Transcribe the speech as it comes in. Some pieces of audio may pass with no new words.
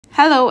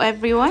Hello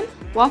everyone,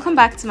 welcome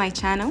back to my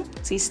channel,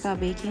 T-Star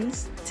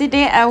Bakings.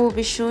 Today I will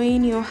be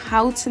showing you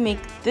how to make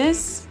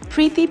this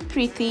pretty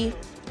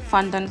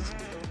fondant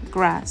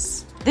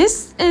grass.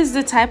 This is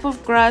the type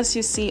of grass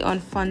you see on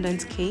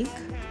fondant cake.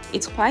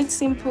 It's quite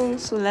simple,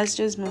 so let's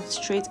just move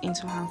straight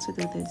into how to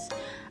do this.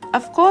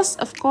 Of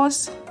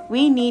course,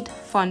 we need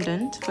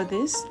fondant for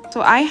this.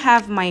 So I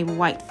have my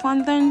white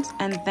fondant,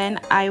 and then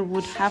I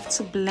would have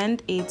to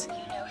blend it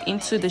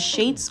into the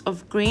shades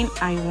of green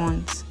I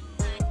want.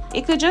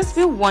 It could just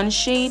be one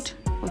shade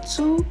or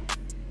two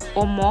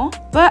or more,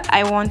 but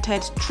I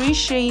wanted 3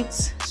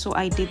 shades, so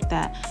I did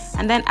that.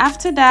 And then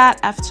after that,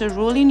 after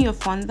rolling your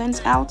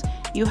fondant out,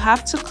 you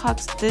have to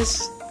cut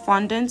this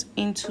fondant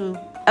into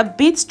a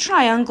bit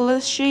triangular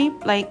shape,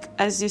 like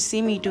as you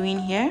see me doing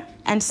here,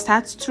 and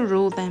start to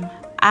roll them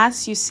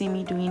as you see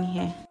me doing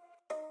here.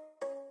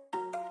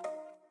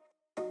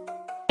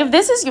 If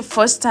this is your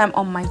first time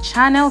on my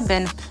channel,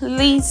 then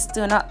please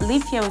do not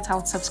leave here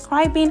without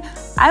subscribing.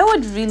 I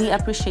would really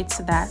appreciate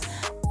that.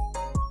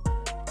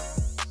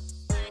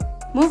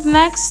 Move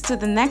next to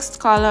the next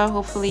color.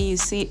 Hopefully you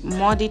see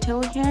more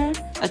detail here,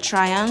 a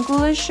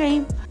triangular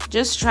shape.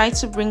 Just try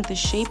to bring the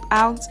shape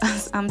out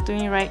as I'm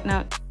doing right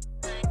now.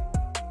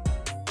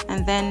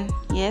 And then,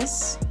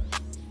 yes,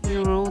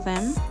 you roll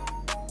them.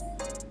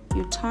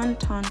 You turn,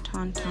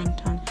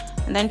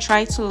 and then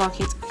try to lock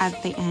it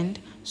at the end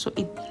so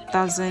it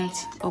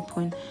doesn't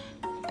open.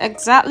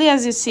 Exactly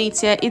as you see it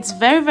here. It's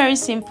very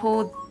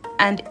simple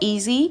and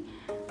easy.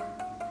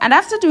 And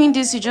after doing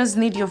this, you just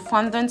need your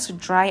fondant to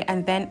dry,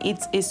 and then it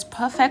is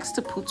perfect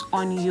to put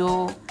on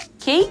your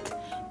cake,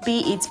 be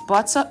it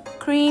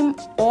buttercream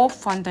or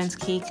fondant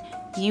cake.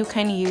 You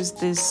can use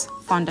this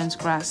fondant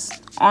grass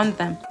on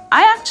them.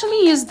 I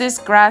actually use this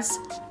grass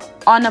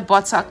on a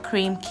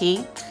buttercream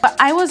cake, but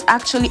I was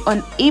actually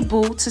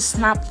unable to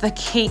snap the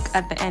cake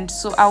at the end,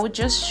 so I would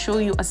just show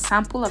you a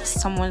sample of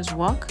someone's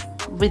work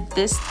with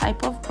this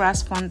type of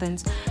grass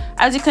fondant.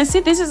 As you can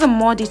see, this is a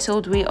more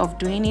detailed way of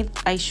doing it.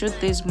 I showed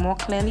this more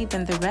clearly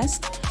than the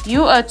rest.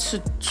 You are to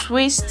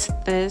twist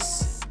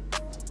this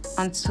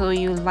until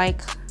you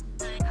like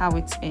how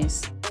it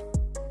is.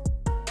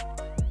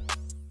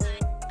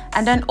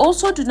 And then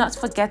also do not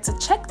forget to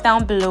check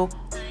down below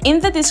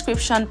in the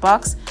description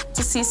box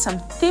to see some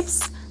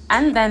tips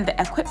and then the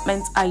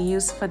equipment I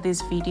use for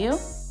this video.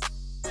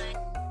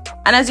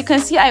 And as you can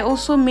see, I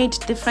also made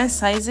different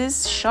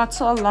sizes,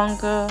 shorter or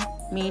longer,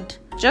 made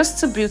just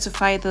to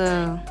beautify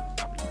the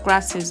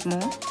grasses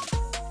more.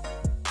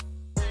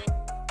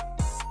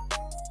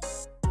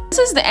 This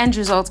is the end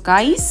result,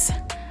 guys.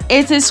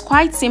 It is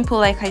quite simple,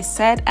 like I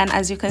said, and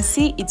as you can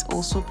see, it's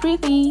also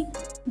pretty.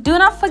 Do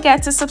not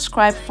forget to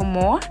subscribe for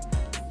more,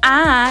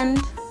 and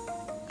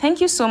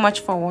thank you so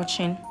much for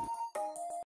watching.